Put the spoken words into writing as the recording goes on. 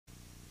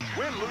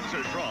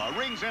Loser Draw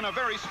rings in a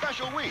very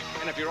special week.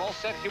 And if you're all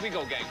set, here we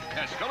go, gang.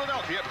 As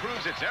Philadelphia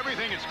proves it's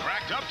everything it's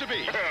cracked up to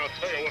be. I'll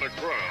tell you what a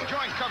crowd.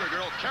 Join cover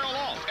girl Carol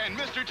Alt and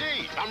Mr.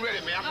 T. I'm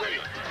ready, man. I'm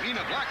ready. Nina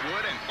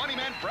Blackwood and funny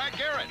man Brad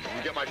Garrett. You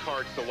get my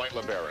cards to White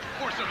LeBaron.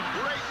 For some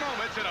great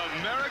moments in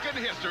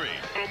American history.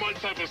 Oh, my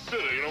type of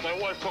city. You know, my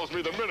wife calls me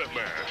the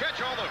Minuteman.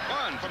 Catch all the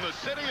fun from the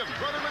city of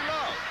brotherly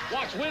love.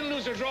 Watch Win,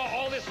 Lose, or Draw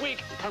all this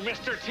week, or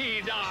Mr. T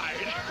died.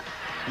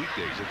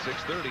 Weekdays at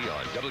 6:30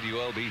 on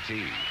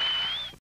WLBT.